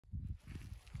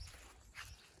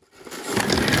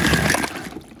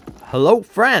Hello,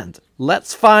 friend.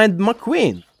 Let's find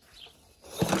McQueen.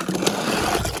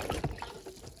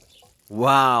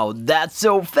 Wow, that's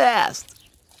so fast.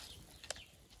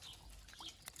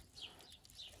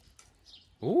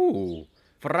 Ooh,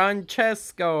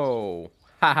 Francesco.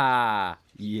 Haha,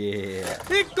 yeah.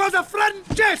 It goes a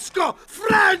Francesco!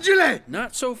 Fragile!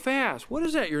 Not so fast. What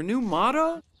is that, your new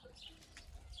motto?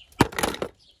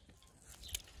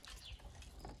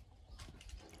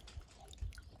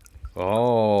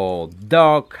 Oh,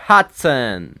 Doc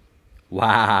Hudson.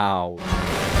 Wow.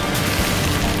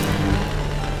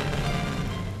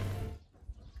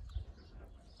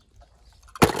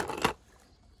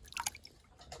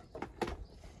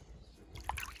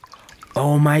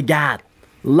 Oh my God,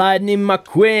 Lightning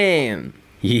McQueen.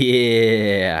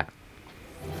 Yeah.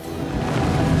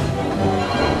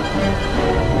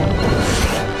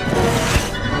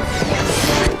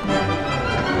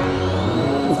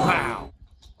 Wow.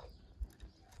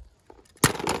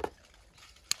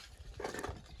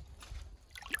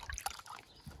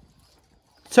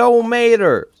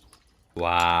 Tomato.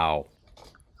 Wow.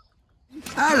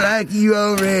 I like you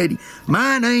already.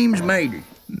 My name's Mater.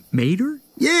 Mater?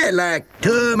 Yeah, like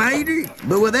tomato,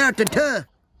 but without the tuh.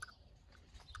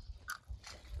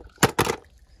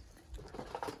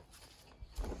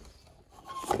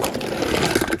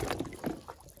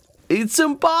 It's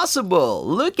impossible.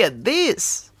 Look at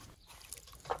this.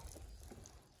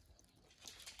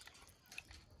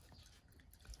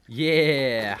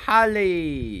 Yeah,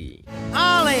 Holly.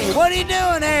 Ollie, what are you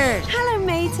doing here? Hello,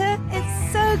 Mater.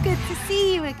 It's so good to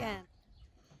see you again.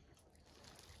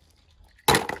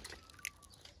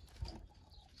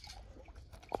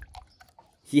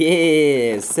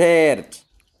 Yeah, Serge.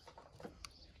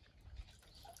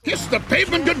 Kiss the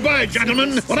pavement goodbye,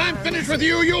 gentlemen. When I'm finished with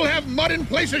you, you'll have mud in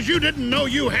places you didn't know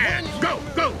you had. Go,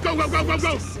 go, go, go, go, go,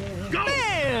 go. Go!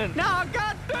 Man, now I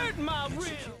got dirt in my wheel.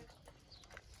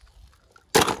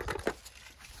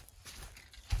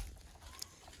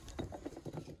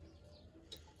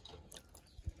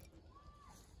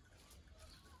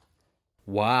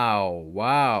 Wow,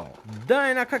 wow.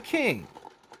 Dinoco King.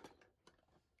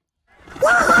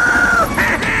 Woohoo!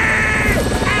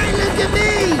 Hey, look at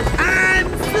me! I'm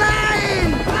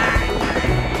flying!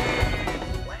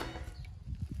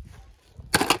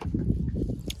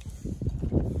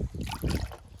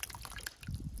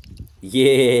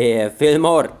 Yeah,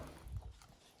 Fillmore.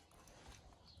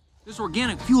 This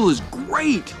organic fuel is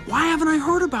great. Why haven't I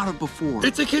heard about it before?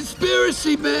 It's a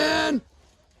conspiracy, man!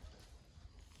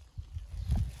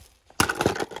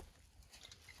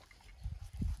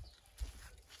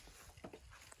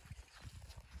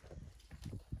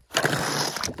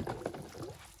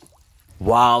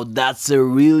 Wow, that's a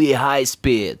really high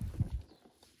speed.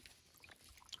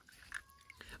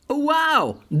 Oh,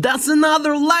 wow, that's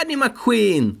another Lightning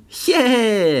McQueen.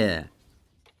 Yeah.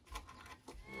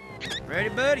 Ready,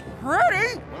 buddy?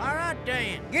 Ready? Well, all right,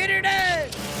 then. Get her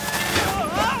done!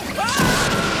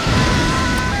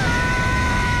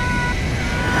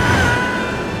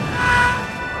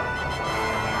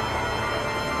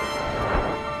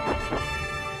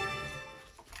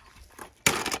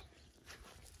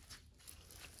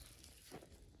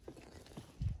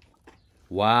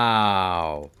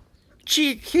 Wow.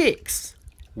 Chick Hicks.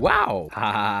 Wow.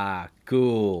 Haha,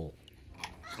 cool.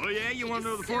 Oh yeah, you want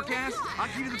to know the forecast? I'll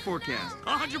give you the forecast.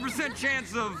 100%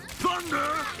 chance of thunder.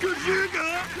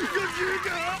 Kachiga,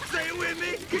 kachiga. Say it with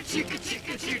me. Kachiga,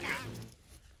 chika, chika.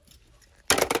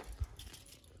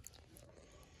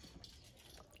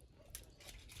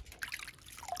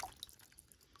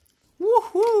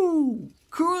 Woohoo!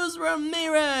 Cruz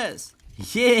Ramirez.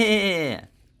 Yeah.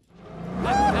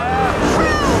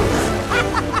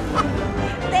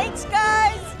 Thanks,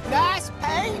 guys. Nice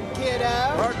paint,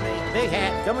 kiddo. Pardon me. Big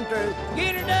hat coming through.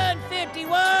 Get her done,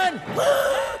 51!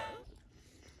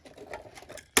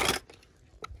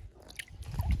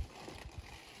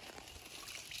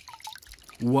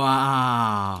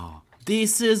 Wow.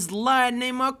 This is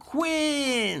Lightning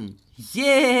McQueen.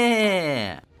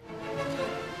 Yeah.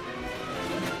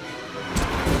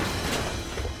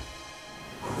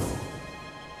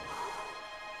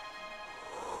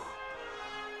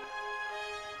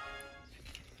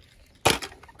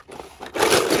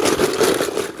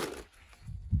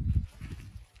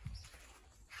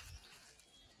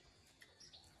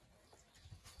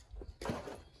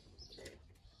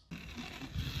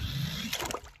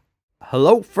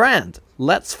 Hello, friend.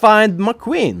 Let's find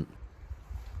McQueen.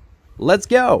 Let's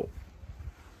go.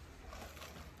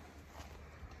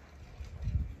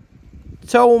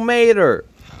 Tomato.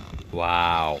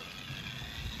 Wow.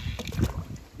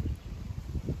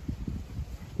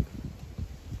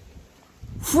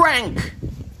 Frank.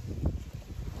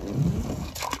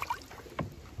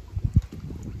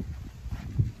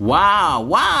 Wow,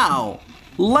 wow!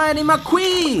 Lightning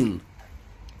McQueen!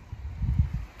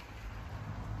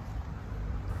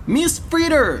 Miss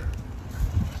Fritter!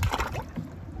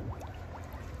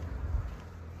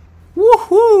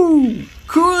 Woohoo!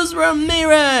 Cruz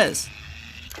Ramirez!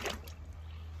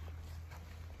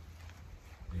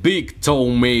 Big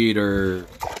Tomater!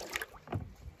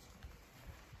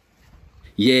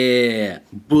 Yeah!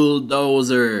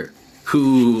 Bulldozer!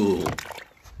 Cool!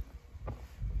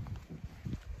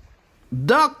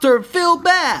 Dr. Feel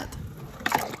Bad!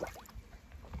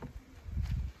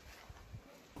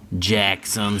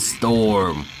 Jackson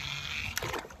Storm!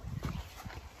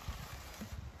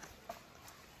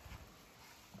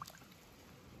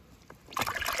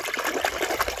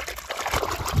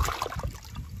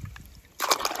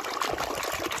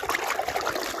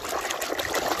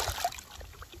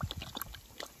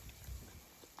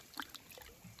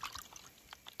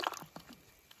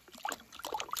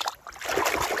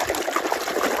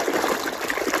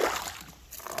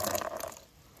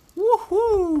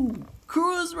 Woohoo!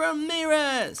 Cruz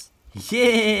Ramirez!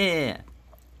 Yeah!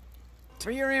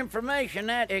 For your information,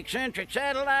 that eccentric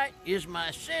satellite is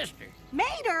my sister.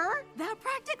 Mater, that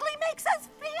practically makes us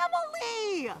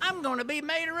family. I'm gonna be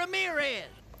Mater Ramirez.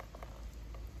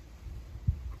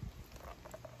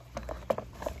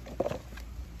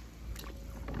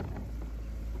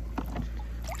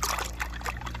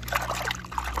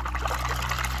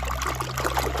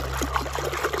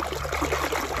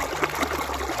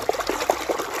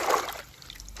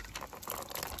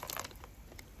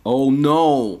 Oh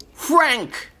no!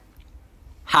 Frank!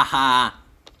 Haha!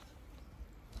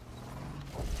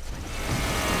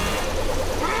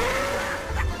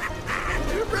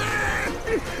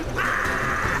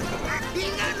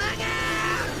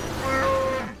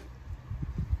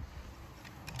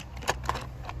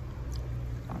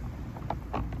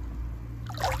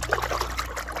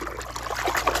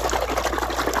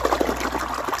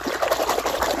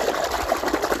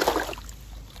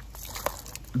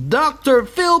 Dr.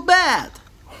 Feel Bad!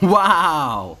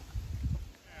 Wow!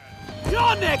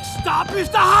 Your next stop is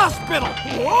the hospital!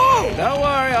 Whoa! Don't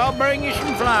worry, I'll bring you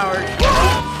some flowers.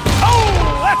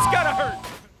 Oh, that's gotta hurt!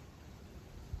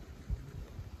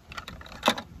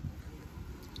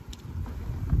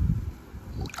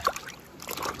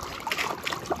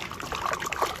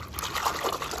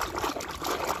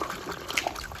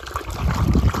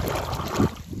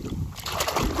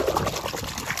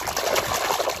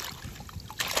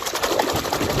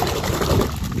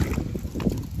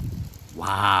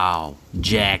 Wow!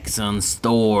 Jackson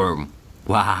Storm!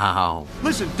 Wow!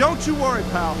 Listen, don't you worry,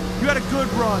 pal. You had a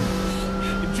good run.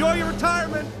 Enjoy your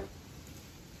retirement.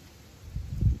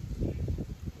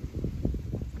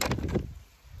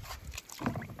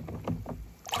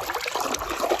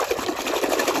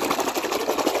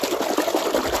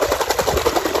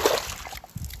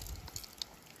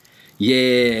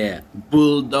 Yeah!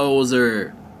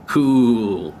 Bulldozer!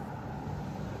 Cool!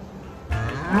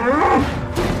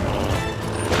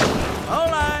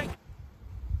 Hold on.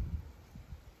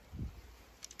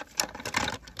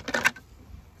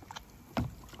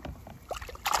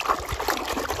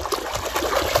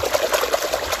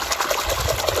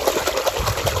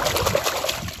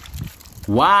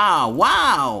 Wow!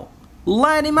 Wow!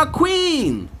 Lightning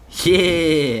McQueen!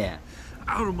 Yeah!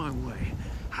 Out of my way.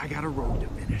 I got a road to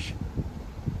finish.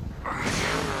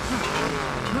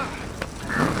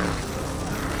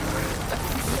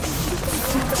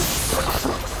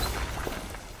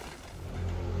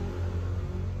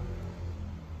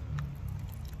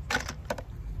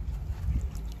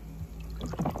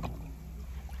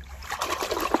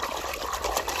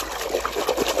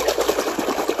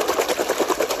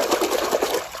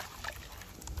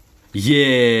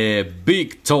 Yeah!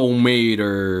 Big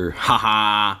Tomater!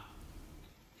 Haha!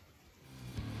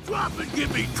 Drop and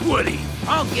give me 20.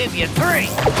 I'll give you 3.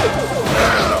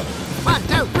 1,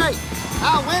 2, 3.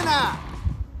 A winner!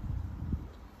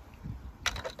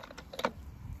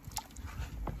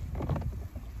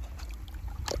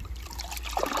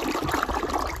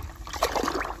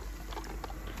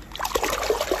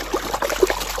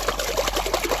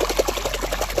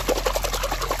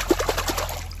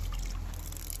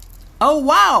 Oh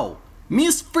wow!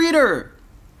 Miss Fritter!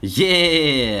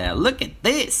 Yeah! Look at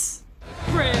this!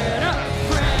 We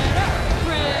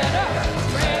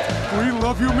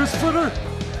love you, Miss Fritter.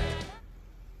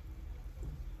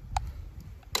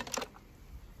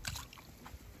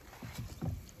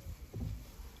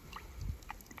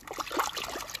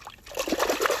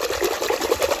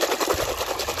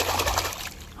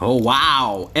 Oh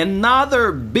wow!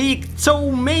 Another big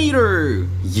tomato!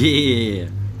 Yeah!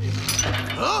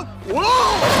 Huh? Whoa!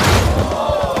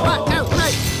 1, 2,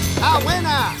 3.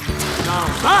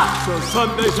 That's a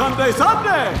Sunday, Sunday,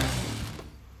 Sunday!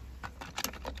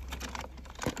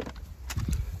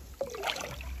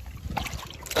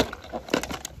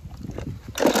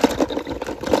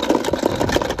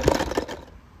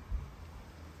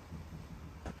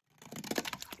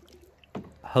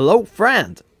 Hello,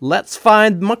 friend. Let's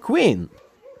find McQueen.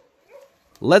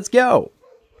 Let's go.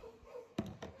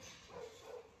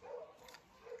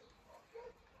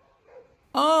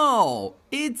 Oh,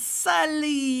 it's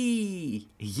Sally!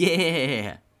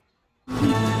 Yeah!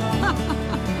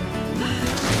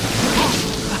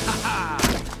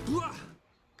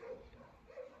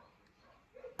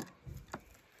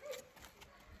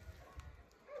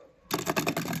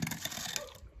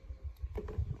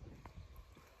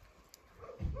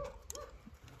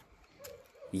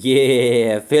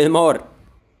 Yeah, Fillmore.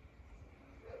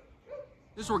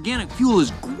 This organic fuel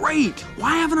is great.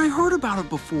 Why haven't I heard about it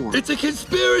before? It's a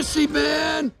conspiracy,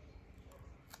 man!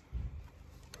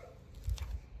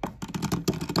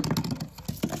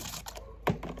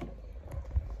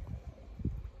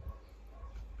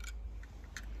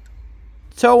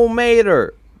 Tomato.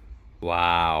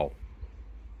 Wow.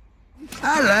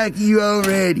 I like you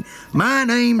already. My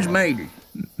name's Mater.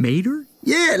 Mater?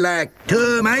 Yeah, like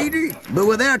tomato, but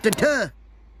without the tuh.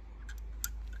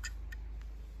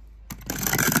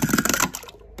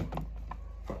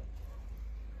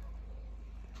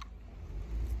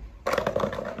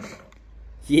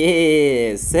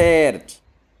 Yeah, Serge.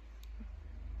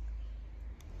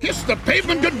 Kiss the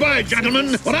pavement goodbye,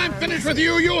 gentlemen. When I'm finished with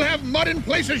you, you'll have mud in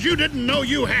places you didn't know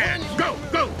you had. Go,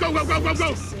 go, go, go, go, go,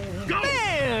 go! Go!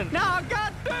 Man, now I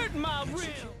got dirt in my wheel.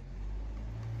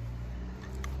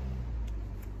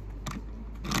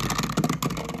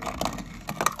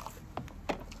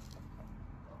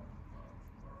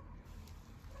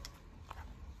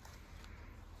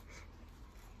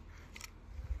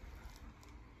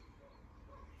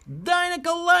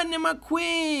 Dinoco Lightning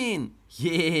McQueen!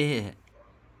 Yeah!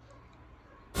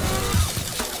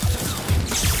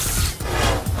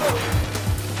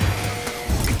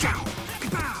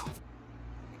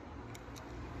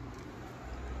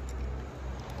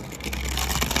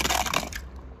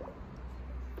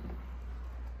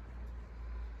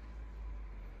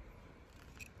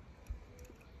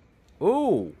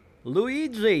 Ooh,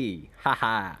 Luigi!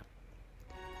 Haha.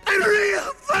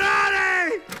 Unreal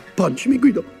Ferrari! Punch me,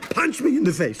 Guido. Punch me in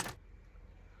the face.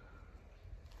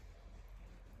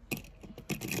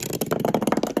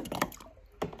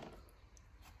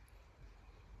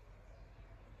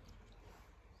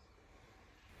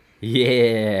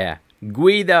 Yeah,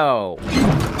 Guido.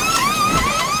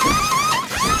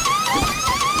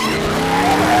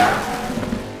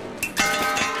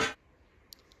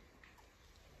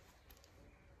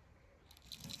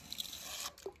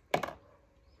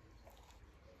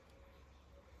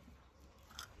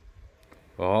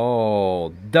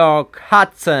 Oh, Doc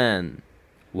Hudson.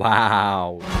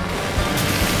 Wow.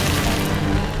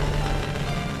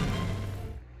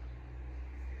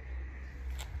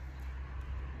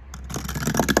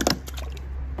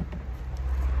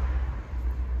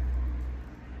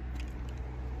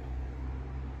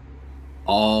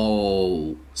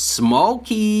 Oh,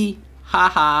 Smokey!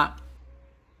 Haha!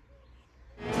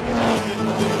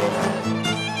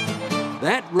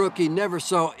 That rookie never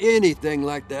saw anything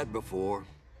like that before.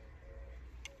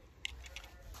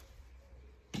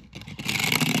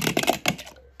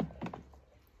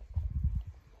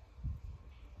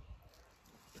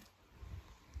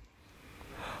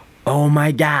 Oh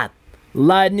my god.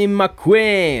 Lightning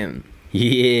McQueen.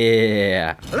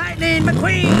 Yeah. Lightning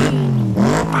McQueen!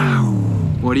 Wow.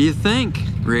 What do you think?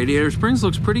 Radiator Springs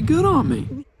looks pretty good on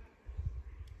me.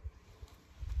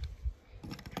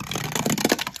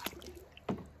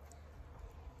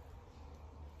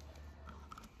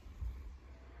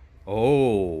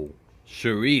 Oh,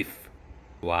 Sharif.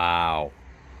 Wow.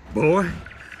 Boy,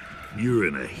 you're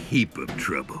in a heap of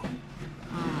trouble.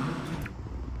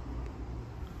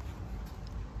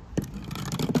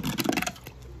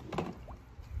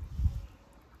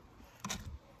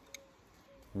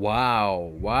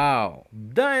 Wow, wow.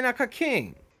 Dinoco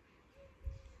King.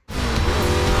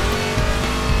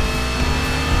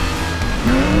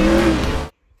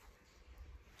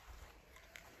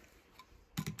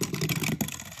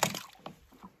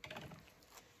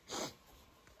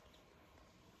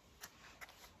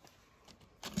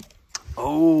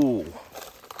 Oh,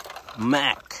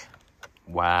 Mack.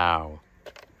 Wow.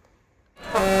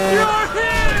 You're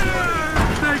here!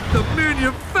 Thank the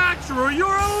manufacturer, you're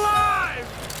alive!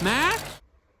 Mack?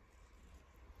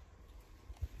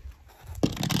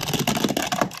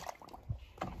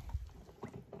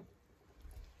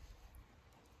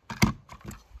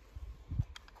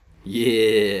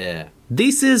 Yeah.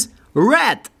 This is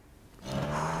red.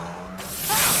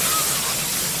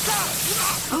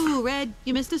 Oh, Red,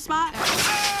 you missed a spot.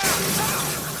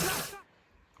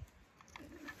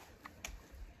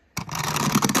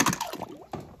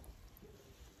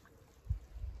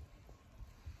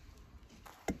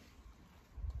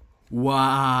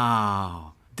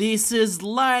 Wow. This is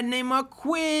Lightning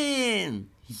McQueen.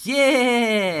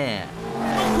 Yeah.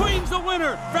 McQueen's the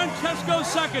winner. Francesco's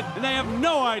second, and they have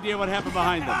no idea what happened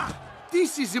behind them.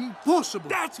 This is impossible.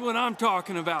 That's what I'm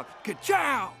talking about.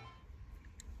 Ka-chow!